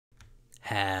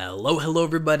Hello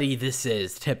everybody, this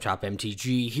is Tip Top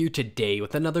MTG here today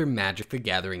with another Magic the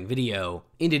Gathering video.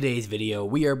 In today's video,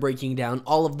 we are breaking down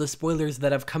all of the spoilers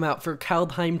that have come out for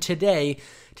Kaldheim today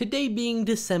being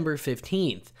December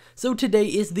 15th. So today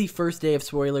is the first day of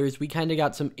spoilers. We kind of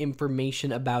got some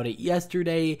information about it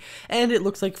yesterday, and it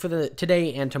looks like for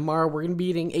today and tomorrow we're going to be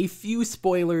getting a few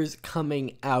spoilers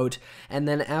coming out, and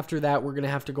then after that we're going to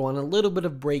have to go on a little bit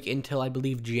of break until I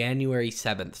believe January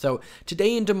 7th. So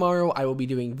today and tomorrow I will be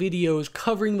doing videos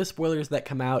covering the spoilers that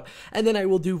come out, and then I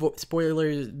will do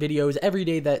spoilers videos every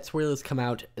day that spoilers come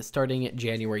out starting at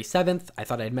January 7th. I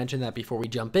thought I'd mention that before we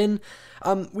jump in.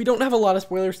 We don't have a lot of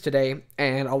spoilers today,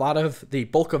 and a lot of the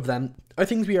bulk of them are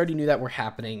things we already knew that were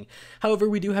happening. However,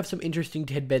 we do have some interesting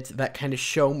tidbits that kind of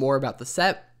show more about the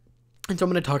set, and so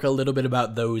I'm going to talk a little bit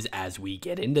about those as we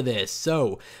get into this.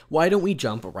 So, why don't we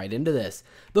jump right into this?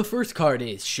 The first card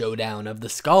is Showdown of the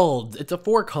Skalds. It's a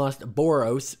 4-cost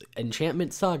Boros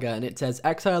enchantment saga, and it says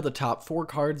exile the top 4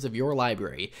 cards of your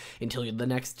library. Until the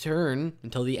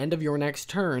end of your next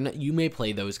turn, you may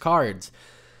play those cards.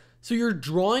 So you're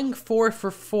drawing 4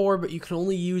 for 4, but you can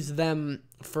only use them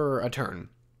for a turn.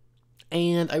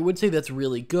 And I would say that's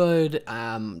really good.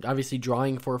 Obviously,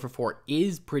 drawing 4 for 4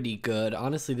 is pretty good.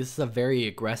 Honestly, this is a very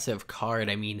aggressive card.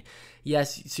 I mean,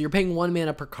 yes, so you're paying 1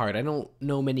 mana per card. I don't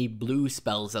know many blue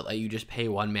spells that let you just pay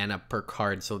 1 mana per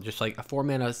card. So just like a 4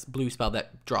 mana blue spell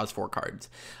that draws 4 cards.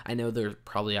 I know they're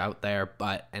probably out there,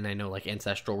 and I know like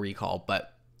Ancestral Recall,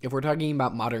 but if we're talking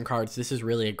about modern cards, this is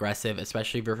really aggressive,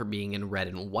 especially for being in red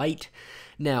and white.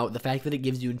 Now, the fact that it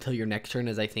gives you until your next turn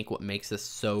is, I think, what makes this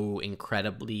so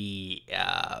incredibly,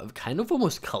 kind of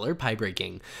almost color pie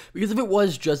breaking. Because if it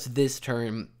was just this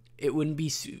turn, it wouldn't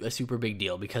be a super big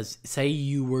deal. Because say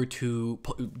you were to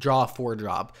draw a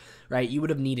 4-drop, right? You would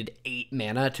have needed 8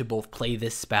 mana to both play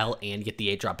this spell and get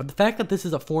the 8-drop. But the fact that this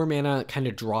is a 4 mana kind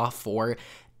of draw 4,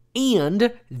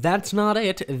 and that's not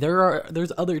it.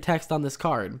 There's other text on this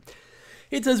card.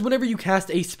 It says, whenever you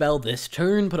cast a spell this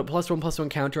turn, put a +1/+1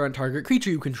 counter on target creature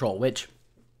you control, which,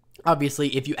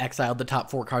 obviously, if you exiled the top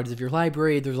 4 cards of your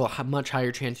library, there's a much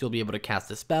higher chance you'll be able to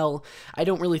cast a spell. I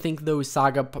don't really think that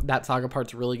saga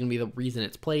part's really going to be the reason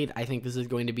it's played. I think this is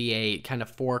going to be a kind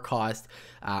of 4-cost,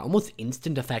 almost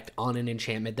instant effect on an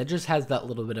enchantment that just has that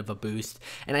little bit of a boost.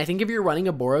 And I think if you're running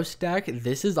a Boros deck,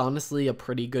 this is honestly a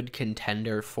pretty good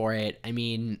contender for it. I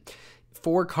mean,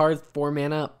 4 cards, 4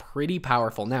 mana, pretty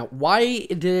powerful. Now, why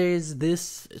is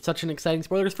this such an exciting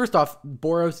spoiler? First off,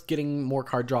 Boros getting more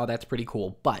card draw, that's pretty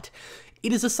cool, but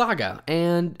it is a saga,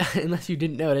 and unless you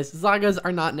didn't notice, sagas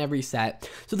are not in every set.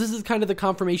 So this is kind of the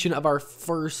confirmation of our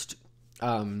first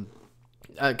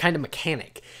kind of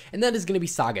mechanic, and that is going to be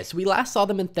Sagas. So we last saw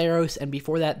them in Theros, and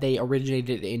before that they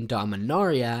originated in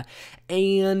Dominaria,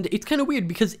 and it's kind of weird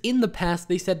because in the past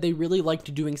they said they really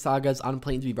liked doing sagas on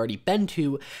planes we've already been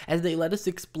to, as they let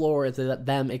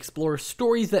them explore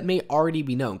stories that may already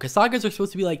be known, because sagas are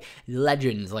supposed to be like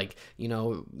legends, like, you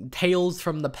know, tales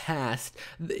from the past,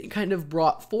 kind of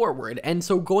brought forward, and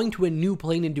so going to a new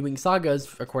plane and doing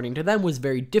sagas, according to them, was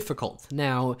very difficult.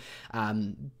 Now,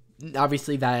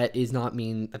 obviously, that does not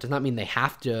mean they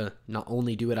have to not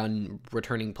only do it on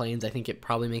returning planes. I think it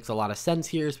probably makes a lot of sense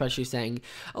here, especially saying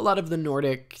a lot of the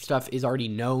Nordic stuff is already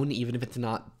known, even if it's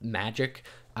not Magic.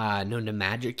 Known to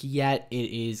Magic yet. It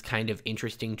is kind of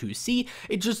interesting to see.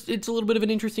 It's a little bit of an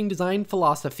interesting design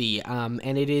philosophy,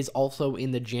 and it is also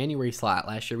in the January slot.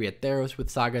 Last year we had Theros with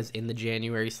Sagas in the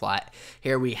January slot.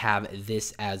 Here we have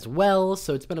this as well,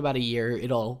 so it's been about a year.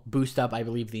 It'll boost up, I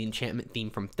believe, the enchantment theme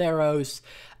from Theros,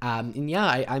 and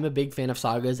yeah, I'm a big fan of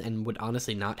Sagas and would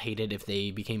honestly not hate it if they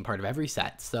became part of every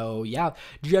set. So yeah,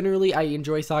 generally I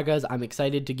enjoy Sagas. I'm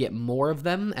excited to get more of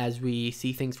them as we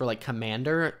see things for like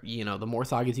Commander. You know, the more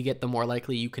Sagas you get, the more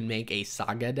likely you can make a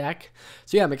saga deck.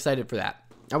 So yeah, I'm excited for that.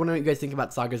 I want to know what you guys think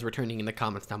about sagas returning in the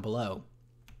comments down below.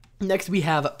 Next, we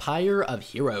have Pyre of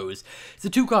Heroes. It's a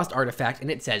 2-cost artifact, and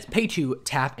it says, pay 2,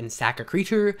 tap, and sack a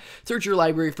creature. Search your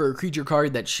library for a creature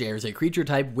card that shares a creature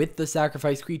type with the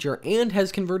sacrificed creature and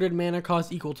has converted mana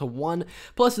cost equal to 1,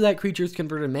 plus that creature's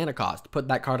converted mana cost. Put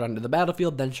that card onto the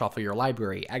battlefield, then shuffle your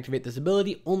library. Activate this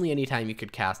ability only anytime you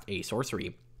could cast a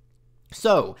sorcery.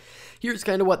 So, here's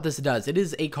kind of what this does. It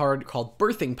is a card called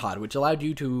Birthing Pod, which allowed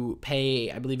you to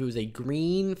pay, I believe it was a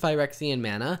green Phyrexian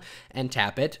mana, and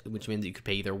tap it, which means you could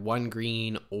pay either 1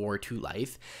 green or 2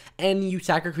 life, and you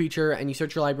sack a creature, and you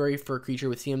search your library for a creature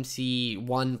with CMC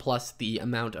 1 plus the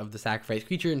amount of the sacrificed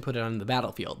creature and put it on the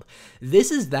battlefield.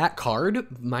 This is that card,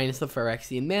 minus the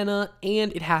Phyrexian mana,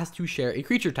 and it has to share a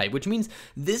creature type, which means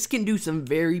this can do some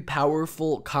very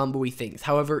powerful combo-y things.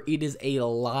 However, it is a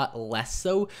lot less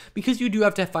so, because you do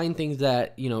have to find things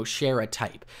that, you know, share a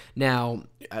type. Now,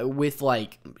 with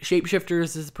like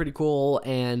shapeshifters, this is pretty cool,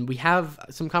 and we have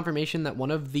some confirmation that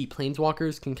one of the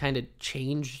planeswalkers can kind of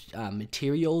change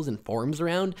materials and forms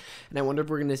around, and I wonder if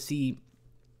we're going to see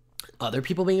other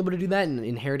people being able to do that and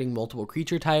inheriting multiple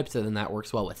creature types, and then that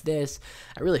works well with this.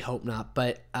 I really hope not,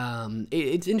 but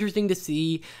it's interesting to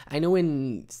see. I know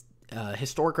in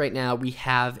Historic right now we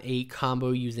have a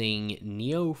combo using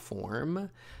Neoform,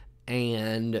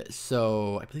 and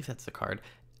so I believe that's the card.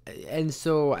 And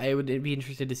so I would be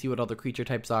interested to see what other creature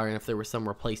types are and if there was some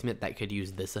replacement that could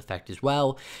use this effect as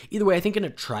well. Either way, I think in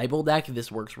a tribal deck,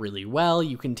 this works really well.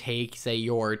 You can take, say,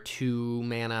 your 2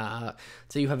 mana,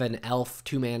 say you have an elf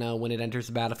 2 mana, when it enters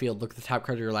the battlefield, look at the top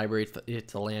card of your library,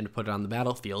 it's a land, put it on the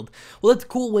battlefield. Well, that's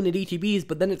cool when it ETBs,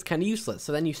 but then it's kind of useless.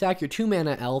 So then you sack your 2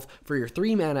 mana elf for your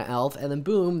 3 mana elf, and then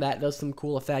boom, that does some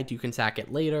cool effect. You can sack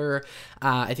it later.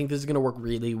 I think this is going to work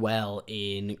really well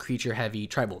in creature-heavy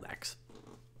tribal decks.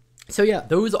 So yeah,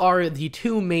 those are the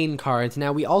 2 main cards.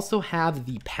 Now we also have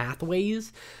the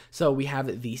pathways. So we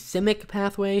have the Simic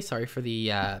pathway. Sorry for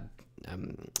the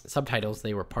subtitles.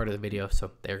 They were part of the video,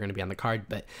 so they're going to be on the card.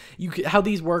 But how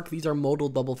these work, these are modal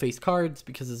double-faced cards.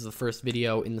 Because this is the first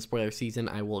video in the spoiler season,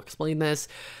 I will explain this.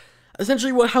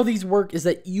 Essentially, how these work is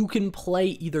that you can play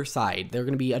either side. They're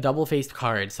going to be a double-faced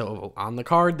card. So on the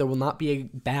card, there will not be a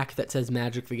back that says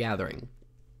Magic the Gathering.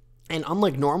 And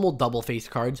unlike normal double-faced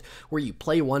cards, where you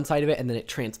play one side of it and then it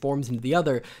transforms into the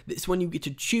other, this one you get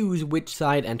to choose which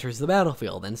side enters the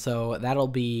battlefield. And so that'll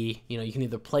be, you know, you can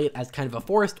either play it as kind of a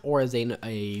forest or as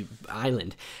a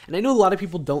island. And I know a lot of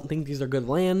people don't think these are good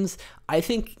lands. I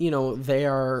think, you know, they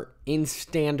are in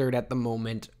standard at the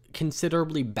moment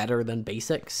considerably better than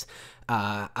basics,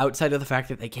 outside of the fact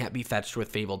that they can't be fetched with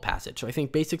Fabled Passage. So I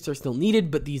think basics are still needed,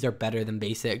 but these are better than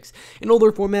basics. In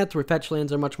older formats where fetch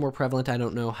lands are much more prevalent, I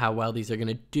don't know how well these are going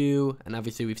to do, and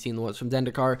obviously we've seen the ones from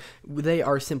Zendikar. They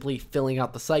are simply filling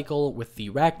out the cycle with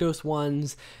the Rakdos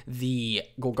ones, the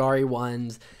Golgari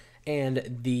ones,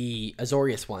 and the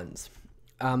Azorius ones.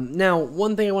 Now,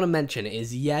 one thing I want to mention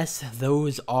is, yes,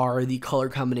 those are the color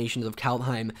combinations of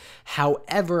Kaldheim.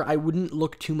 However, I wouldn't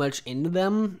look too much into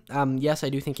them. Yes, I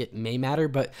do think it may matter,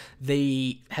 but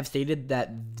they have stated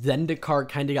that Zendikar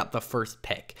kind of got the first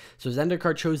pick. So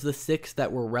Zendikar chose the 6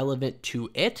 that were relevant to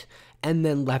it, and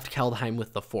then left Kaldheim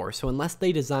with the 4. So unless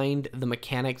they designed the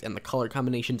mechanics and the color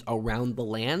combinations around the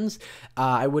lands,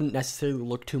 I wouldn't necessarily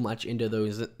look too much into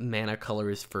those mana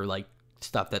colors for, like,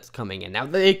 stuff that's coming in. Now,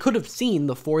 they could have seen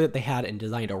the 4 that they had and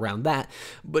designed around that,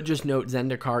 but just note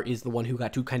Zendikar is the one who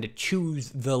got to kind of choose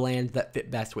the lands that fit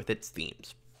best with its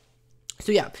themes.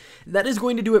 So yeah, that is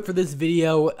going to do it for this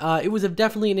video. It was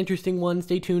definitely an interesting one.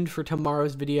 Stay tuned for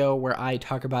tomorrow's video where I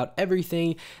talk about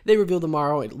everything they reveal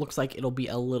tomorrow. It looks like it'll be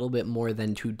a little bit more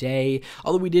than today.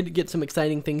 Although we did get some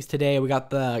exciting things today. We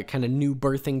got the kind of new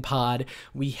birthing pod.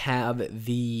 We have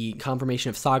the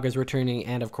confirmation of Sagas returning,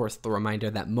 and of course the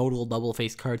reminder that modal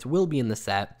double-faced cards will be in the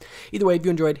set. Either way, if you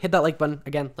enjoyed, hit that like button.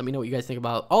 Again, let me know what you guys think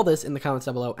about all this in the comments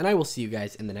down below, and I will see you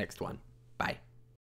guys in the next one. Bye.